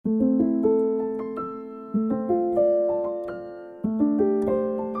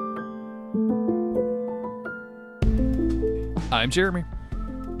I'm Jeremy.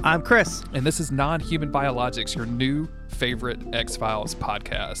 I'm Chris. And this is Non-Human Biologics, your new favorite X-Files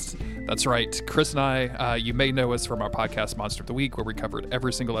podcast. That's right. Chris and I, you may know us from our podcast Monster of the Week, where we covered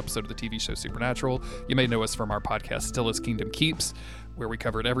every single episode of the TV show Supernatural. You may know us from our podcast Still as Kingdom Keeps, where we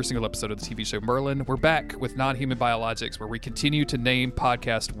covered every single episode of the TV show Merlin. We're back with Non-Human Biologics, where we continue to name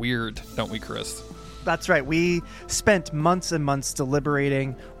podcast weird, don't we, Chris? That's right. We spent months and months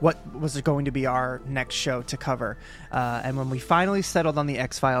deliberating what was going to be our next show to cover. And when we finally settled on the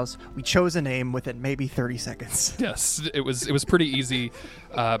X-Files, we chose a name within maybe 30 seconds. Yes, it was pretty easy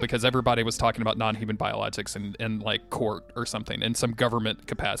because everybody was talking about non-human biologics in like court or something, in some government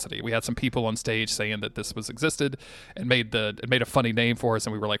capacity. We had some people on stage saying that this existed and made a funny name for us,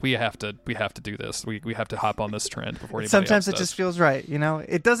 and we were like, we have to do this. We have to hop on this trend before anybody Sometimes else it does. just feels right, you know?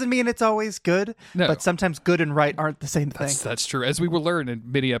 It doesn't mean it's always good, No. but sometimes good and right aren't the same thing. That's true. As we will learn in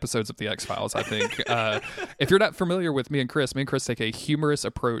many episodes of The X-Files, I think. If you're not familiar with me and Chris take a humorous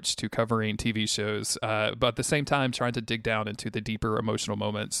approach to covering TV shows, but at the same time trying to dig down into the deeper emotional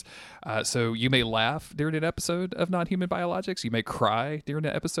moments. So you may laugh during an episode of Non-Human Biologics. You may cry during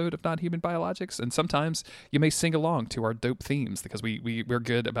an episode of Non-Human Biologics. And sometimes you may sing along to our dope themes, because we're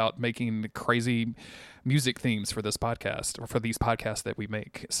good about making crazy music themes for this podcast, or for these podcasts that we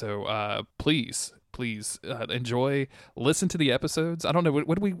make. So please enjoy, listen to the episodes. I don't know,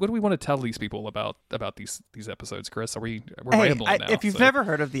 what do we want to tell these people about these episodes, Chris? We're rambling now. If you've never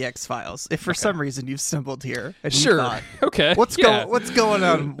heard of the X-Files, if for some reason you've stumbled here and sure, you thought, okay, what's going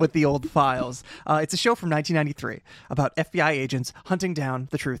on with the old files? It's a show from 1993 about FBI agents hunting down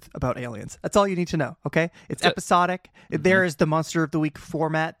the truth about aliens. That's all you need to know. Okay, it's episodic. Mm-hmm. There is the Monster of the Week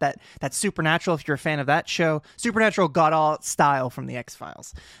format that's Supernatural. If you're a fan of that show, Supernatural got all its style from the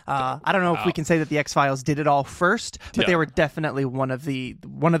X-Files. I don't know if we can say that the X-Files did it all first, but they were definitely one of the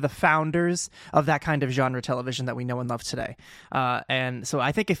founders of that kind of genre television that we know and love today. And so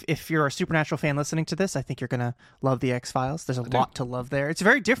I think if you're a Supernatural fan listening to this, I think you're going to love the X-Files. There's a lot to love there. It's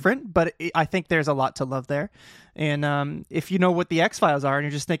very different, but I think there's a lot to love there. And if you know what the X-Files are and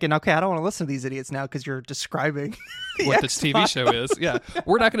you're just thinking, okay, I don't want to listen to these idiots now because you're describing what this TV show is. Yeah,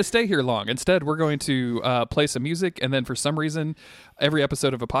 we're not going to stay here long. Instead, we're going to play some music, and then for some reason, every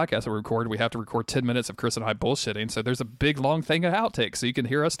episode of a podcast we record, we have to record 10 minutes of Chris and I bullshitting. So there's a big long thing of outtakes, so you can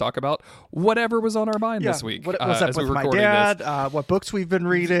hear us talk about whatever was on our mind this week. What was up with my dad? What books we've been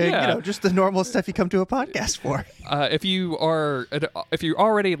reading? Yeah. You know, just the normal stuff you come to a podcast for. If you're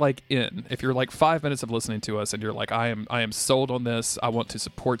already if you're like 5 minutes of listening to us and you're like, I am sold on this, I want to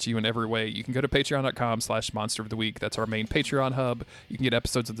support you in every way, you can go to patreon.com/monster of the week. That's our main Patreon hub. You can get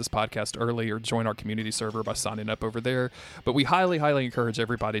episodes of this podcast early or join our community server by signing up over there. But we highly encourage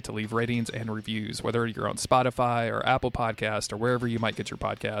everybody to leave ratings and reviews, whether you're on Spotify or Apple Podcast or wherever you might get your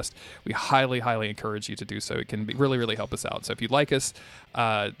podcast. We highly encourage you to do so. It can really help us out. So if you like us,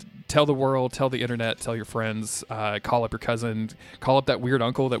 tell the world, tell the internet, tell your friends, call up your cousin, call up that weird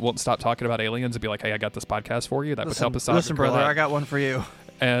uncle that won't stop talking about aliens and be like, hey, I got this podcast for you. That would help us out. Listen, brother, I got one for you.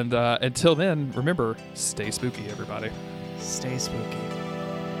 And until then, remember, stay spooky, everybody. Stay spooky.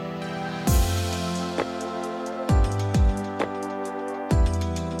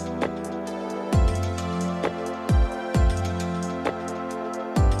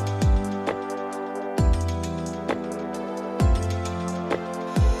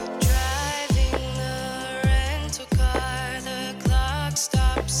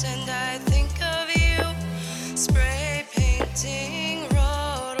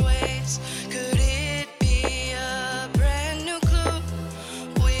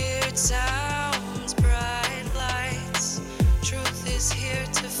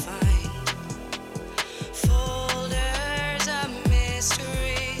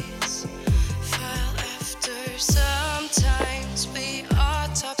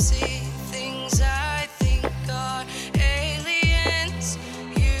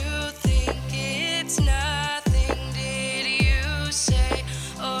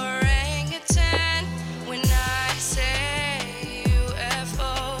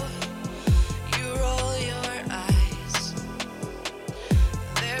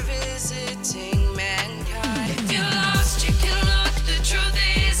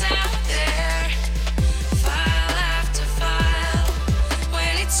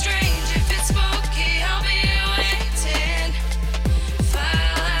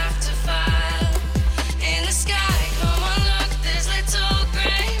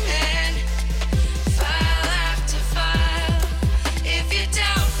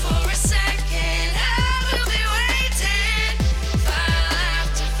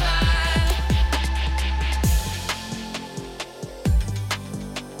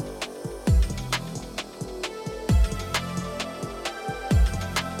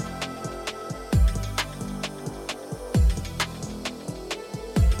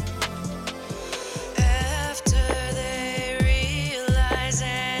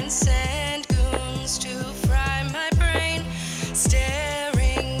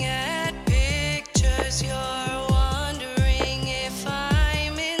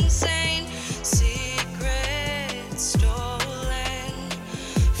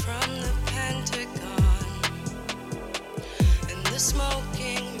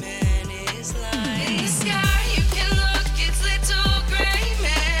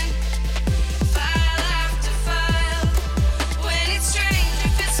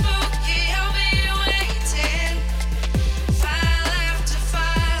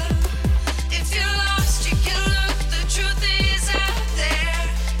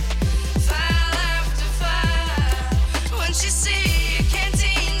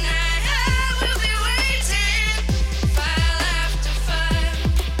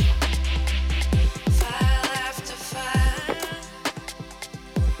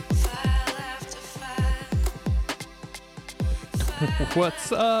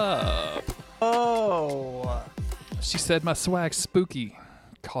 What's up? Oh. She said my swag's spooky.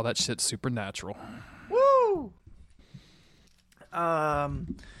 Call that shit supernatural. Woo!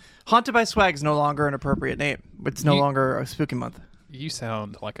 Haunted by Swag is no longer an appropriate name. It's no longer a spooky month. You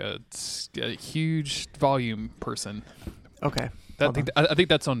sound like a huge volume person. Okay. I think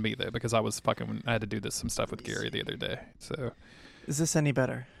that's on me though, because I had to do some stuff with Gary the other day. So is this any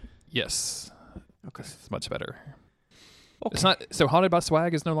better? Yes. Okay. It's much better. Okay. It's not so Haunted by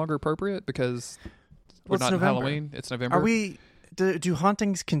Swag is no longer appropriate because we're not in November. Halloween. It's November. Are we? Do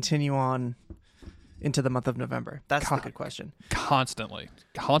hauntings continue on into the month of November? That's the good question. Constantly.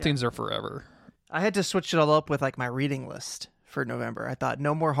 Hauntings are forever. I had to switch it all up with like my reading list for November. I thought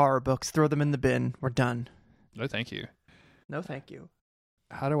no more horror books. Throw them in the bin. We're done. No, thank you. No, thank you.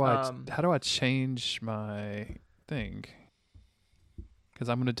 How do I change my thing? Because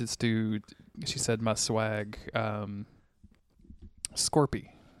I'm gonna just do. She said my swag, Scorpy.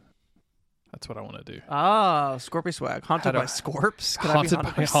 That's what I want to do. Ah, Scorpy Swag. Haunted by Scorps?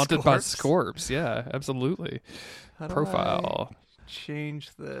 Haunted by Scorps. Yeah, absolutely. Profile. Change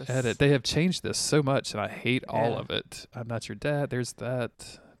this. Edit. They have changed this so much, and I hate all Yeah. of it. I'm not your dad. There's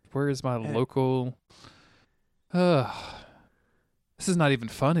that. Where is my local? This is not even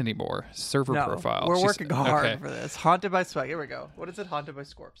fun anymore. Server profile. We're working hard for this. Haunted by Swag. Here we go. What is it? Haunted by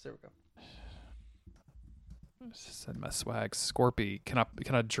Scorps. There we go. Said my swag Scorpy. Can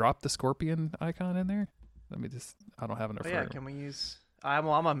I drop the scorpion icon in there? Let me just. I don't have enough room. Yeah. Can we use? I'm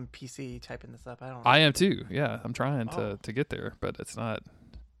on PC typing this up. I am too. Yeah, I'm trying to get there, but it's not.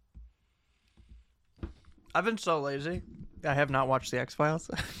 I've been so lazy. I have not watched the X-Files.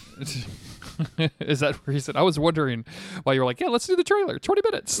 Is that reason? I was wondering why you were like, yeah, let's do the trailer. 20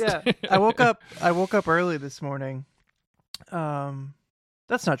 minutes. Yeah. I woke up early this morning.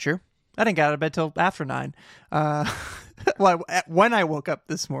 That's not true. I didn't get out of bed till after 9. When I woke up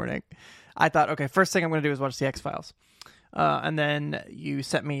this morning, I thought, okay, first thing I'm going to do is watch the X-Files. And then you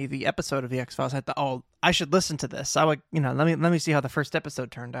sent me the episode of the X-Files. I thought, oh, I should listen to this. I would, let me see how the first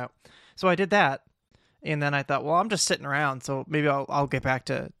episode turned out. So I did that. And then I thought, well, I'm just sitting around, so maybe I'll get back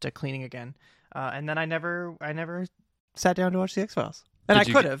to cleaning again. And then I never sat down to watch the X-Files. And I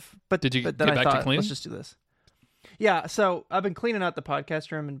could have, but did you but get then back I thought, to cleaning? let's just do this. Yeah, so I've been cleaning out the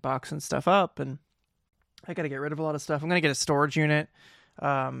podcast room and boxing stuff up, and I got to get rid of a lot of stuff. I'm going to get a storage unit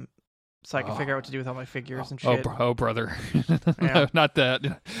so I can figure out what to do with all my figures and shit. Oh, brother. Yeah. No, not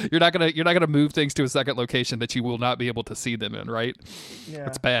that. You're not gonna move things to a second location that you will not be able to see them in, right? Yeah.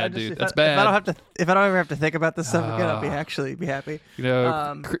 That's bad, dude. That's If bad. I don't ever have to think about this stuff again, I'll be happy.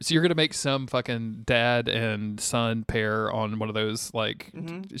 So you're gonna make some fucking dad and son pair on one of those like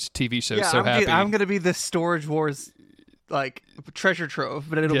TV shows. Yeah, happy. I'm gonna be the Storage Wars like treasure trove,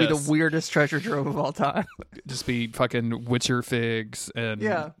 but it'll be the weirdest treasure trove of all time. Just be fucking Witcher figs and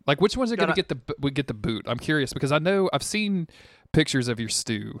like which ones are gonna get the boot? I'm curious because I know I've seen pictures of your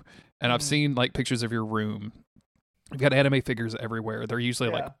stew and I've seen like pictures of your room. You've got anime figures everywhere. They're usually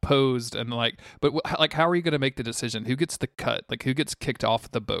like posed and but like how are you gonna make the decision? Who gets the cut? Like who gets kicked off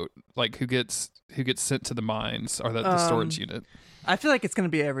the boat? Like who gets sent to the mines or the storage unit? I feel like it's gonna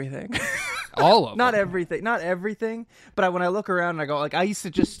be everything. All of not them. everything, but when I look around and I go, like, I used to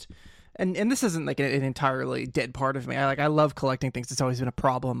just, and this isn't like an entirely dead part of me. I love collecting things. It's always been a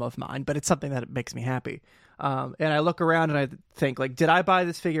problem of mine, but it's something that makes me happy. And I look around and I think, like, did I buy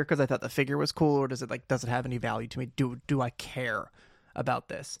this figure because I thought the figure was cool, or does it have any value to me? Do I care about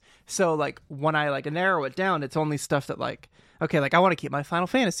this? So like when I like narrow it down, it's only stuff that like, okay, like I want to keep my Final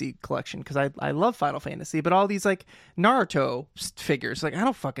Fantasy collection because I love Final Fantasy, but all these like Naruto figures, like I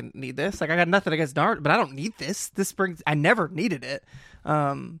don't fucking need this. Like I got nothing against Naruto, but I don't need this. I never needed it.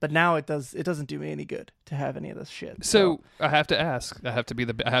 But now it doesn't do me any good to have any of this shit. So I have to ask. I have to be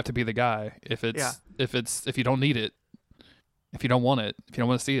the guy. If you don't need it, if you don't want it, if you don't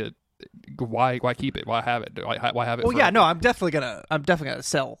want to see it, why keep it? Why have it? Why have it? Well, yeah, no, I'm definitely gonna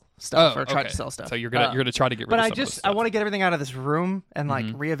sell stuff or try to sell stuff. So you're gonna try to get rid of some of this stuff. I want to get everything out of this room and like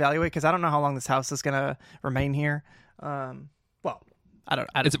reevaluate because I don't know how long this house is gonna remain here. Well, I don't.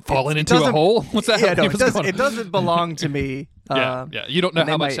 Is it falling into a hole? What's that? Yeah, no, it doesn't belong to me. Yeah. You don't know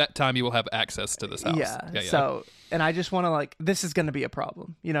how much that time you will have access to this house. Yeah. So, and I just want to like, this is going to be a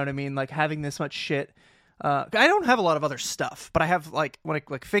problem. You know what I mean? Like having this much shit. I don't have a lot of other stuff, but I have like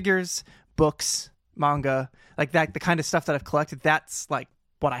figures, books, manga, like that, the kind of stuff that I've collected. That's like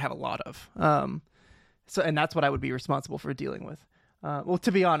what I have a lot of. So, and that's what I would be responsible for dealing with. Well,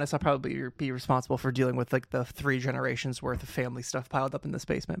 to be honest, I'll probably be responsible for dealing with like the 3 generations worth of family stuff piled up in this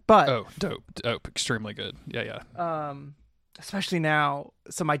basement. But dope, extremely good. Yeah. especially now.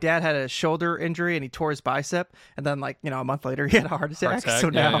 So my dad had a shoulder injury and he tore his bicep, and then like a month later he had a heart attack. So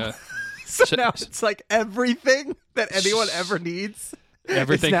now, so now it's like everything that anyone ever needs.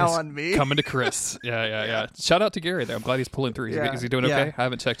 Everything now on me. Coming to Chris. Yeah. Shout out to Gary though. I'm glad he's pulling through. Is he doing okay? I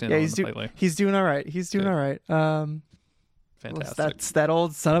haven't checked in on him lately. He's doing all right. All right. Fantastic. That's that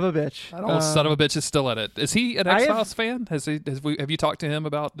old son of a bitch. That old son of a bitch is still at it. Is he an X-Files fan? Have you talked to him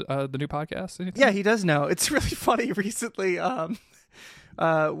about the new podcast? Anything? Yeah, he does know. It's really funny. Recently, Jess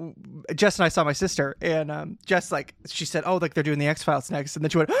and I saw my sister, and Jess she said, "Oh, like they're doing the X-Files next," and then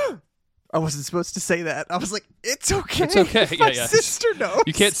she went, I wasn't supposed to say that. I was like, it's okay. It's okay. My sister knows.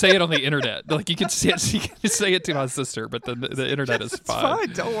 You can't say it on the internet. Like you can say it to my sister, but the internet is fine.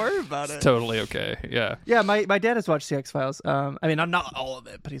 Fine. Don't worry about it. It's totally okay. Yeah. Yeah. My dad has watched the X-Files. I mean, not all of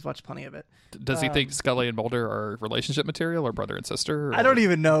it, but he's watched plenty of it. Does he think Scully and Mulder are relationship material or brother and sister? Or? I don't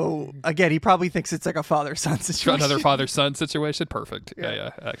even know. Again, he probably thinks it's like a father-son situation. Another father-son situation. Perfect. Yeah.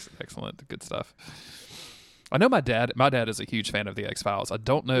 Excellent. Good stuff. I know my dad is a huge fan of the X-Files. I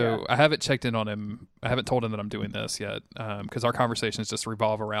don't know. Yeah. I haven't checked in on him. I haven't told him that I'm doing this yet because our conversations just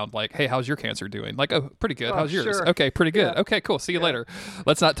revolve around like, hey, how's your cancer doing? Like, oh, pretty good. How's yours? Sure. Okay, pretty good. Yeah. Okay, cool. See you later.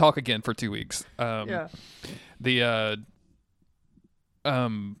 Let's not talk again for 2 weeks. But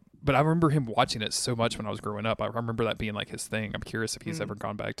I remember him watching it so much when I was growing up. I remember that being like his thing. I'm curious if he's ever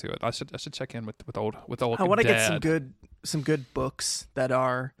gone back to it. I should check in with old. I want to get some good books that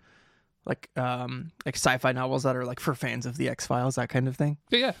are like sci-fi novels that are like for fans of the X-Files, that kind of thing.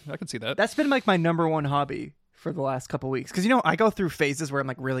 Yeah, I can see that. That's been like my number one hobby for the last couple weeks because I go through phases where I'm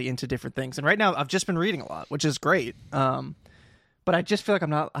like really into different things, and right now I've just been reading a lot, which is great. But I just feel like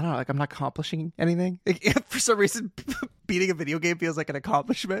I'm not accomplishing anything. For some reason, beating a video game feels like an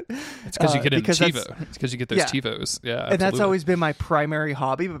accomplishment. It's because you get into TiVo. It's because you get those TiVos. Yeah, absolutely. And that's always been my primary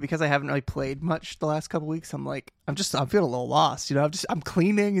hobby. But because I haven't really played much the last couple weeks, I'm feeling a little lost. I'm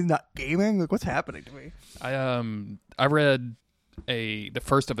cleaning and not gaming. Like, what's happening to me? I read the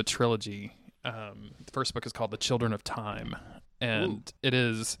first of a trilogy. The first book is called The Children of Time, and it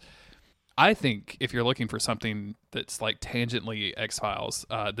is. I think if you're looking for something that's like tangentially X-Files,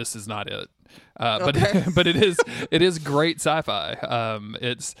 this is not it. But it is great sci-fi.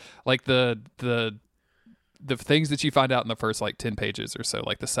 It's like the things that you find out in the first like 10 pages or so.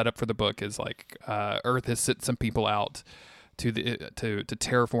 Like the setup for the book is like Earth has sent some people out to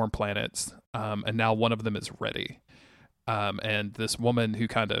terraform planets, and now one of them is ready. And this woman who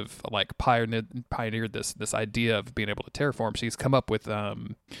kind of like pioneered this idea of being able to terraform, she's come up with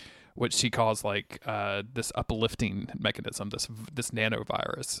what she calls like this uplifting mechanism, this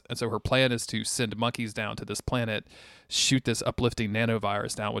nanovirus. And so her plan is to send monkeys down to this planet, shoot this uplifting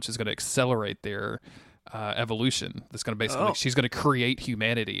nanovirus down, which is going to accelerate their evolution. That's going to basically, she's going to create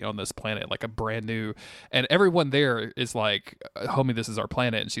humanity on this planet, like a brand new, and everyone there is like, homie, this is our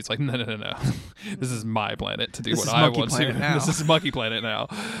planet. And she's like, no. This is my planet to do what I want to. This is monkey planet now.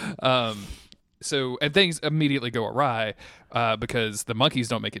 And things immediately go awry because the monkeys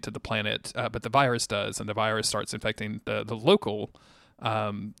don't make it to the planet, but the virus does, and the virus starts infecting the local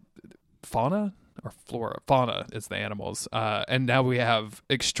fauna or flora. Fauna is the animals, and now we have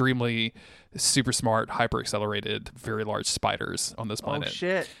extremely super smart, hyper accelerated, very large spiders on this planet. Oh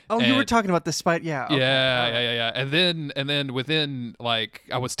shit! You were talking about the spider, yeah. Okay. Yeah. And then within like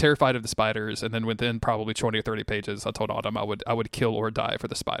I was terrified of the spiders, and then within probably 20 or 30 pages, I told Autumn I would kill or die for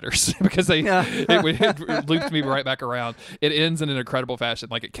the spiders because it looped me right back around. It ends in an incredible fashion.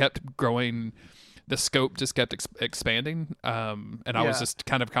 Like it kept growing. The scope just kept expanding, and I was just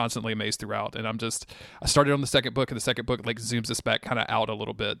kind of constantly amazed throughout. And I started on the second book, and the second book like zooms us back kind of out a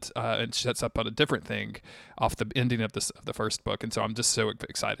little bit and sets up on a different thing off the ending of the first book. And so I'm just so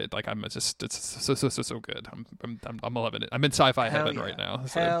excited. Like it's so good. I'm loving it. I'm in sci-fi heaven right now.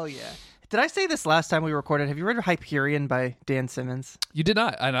 So. Hell yeah. Did I say this last time we recorded? Have you read Hyperion by Dan Simmons? You did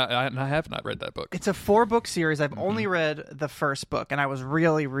not, and I have not read that book. It's a 4-book series. I've only read the first book, and I was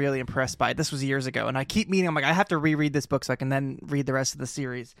really, really impressed by it. This was years ago, and I keep meaning, I'm like, I have to reread this book so I can then read the rest of the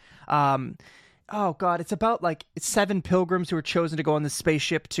series. Oh God, it's about like 7 pilgrims who are chosen to go on this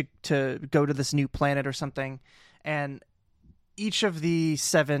spaceship to go to this new planet or something, and each of the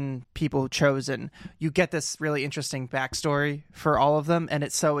 7 people chosen, you get this really interesting backstory for all of them, and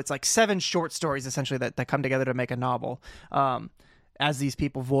it's like 7 short stories essentially that come together to make a novel. As these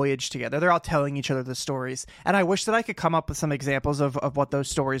people voyage together, they're all telling each other the stories, and I wish that I could come up with some examples of what those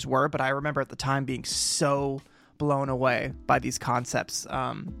stories were, but I remember at the time being so blown away by these concepts.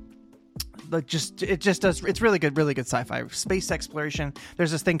 It's really good sci-fi. Space exploration.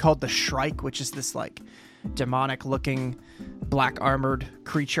 There's this thing called the Shrike, which is this like demonic looking black armored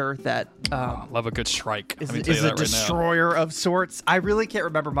creature that love a good Shrike. is Let me tell you a that right now. destroyer of sorts. I really can't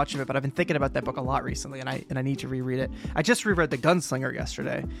remember much of it, but I've been thinking about that book a lot recently, and I need to reread it. I just reread The Gunslinger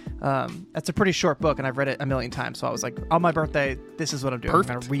yesterday. That's a pretty short book, and I've read it a million times. So I was like, on my birthday, this is what I'm doing. I'm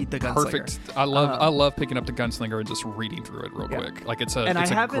going to read The Gunslinger. Perfect. I love picking up The Gunslinger and just reading through it real quick. Like it's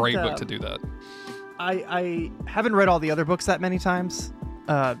a great book to do that. I haven't read all the other books that many times.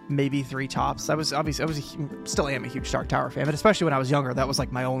 Maybe 3 tops. Still am a huge Dark Tower fan, but especially when I was younger, that was like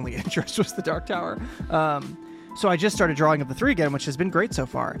my only interest was the Dark Tower. So I just started Drawing of the Three again, which has been great so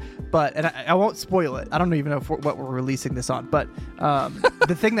far. But I won't spoil it. I don't even know what we're releasing this on. But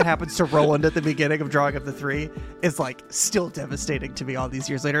the thing that happens to Roland at the beginning of Drawing of the Three is like still devastating to me all these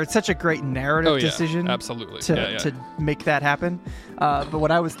years later. It's such a great narrative decision, absolutely, to make that happen. But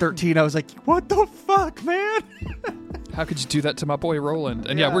when I was 13, I was like, "What the fuck, man." How could you do that to my boy Roland?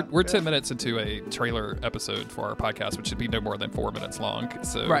 And we're 10 minutes into a trailer episode for our podcast, which should be no more than 4 minutes long.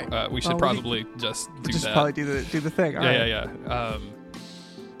 So we should probably just do that. Probably do the thing.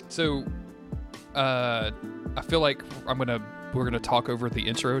 So I feel like we're gonna talk over the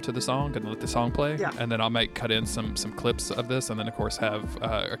intro to the song and let the song play, and then I might cut in some clips of this, and then of course have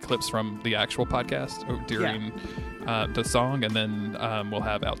clips from the actual podcast during the song, and then we'll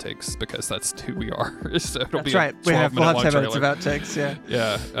have outtakes because that's who we are. So it'll be right. We'll have 10 minutes of outtakes.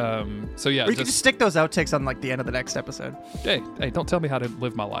 So we can just stick those outtakes on like the end of the next episode. Hey, don't tell me how to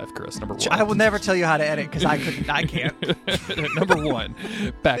live my life, Chris. Number 1. I will never tell you how to edit because I can't. Number 1,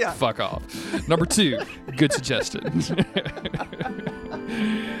 fuck off. Number 2, good suggestion.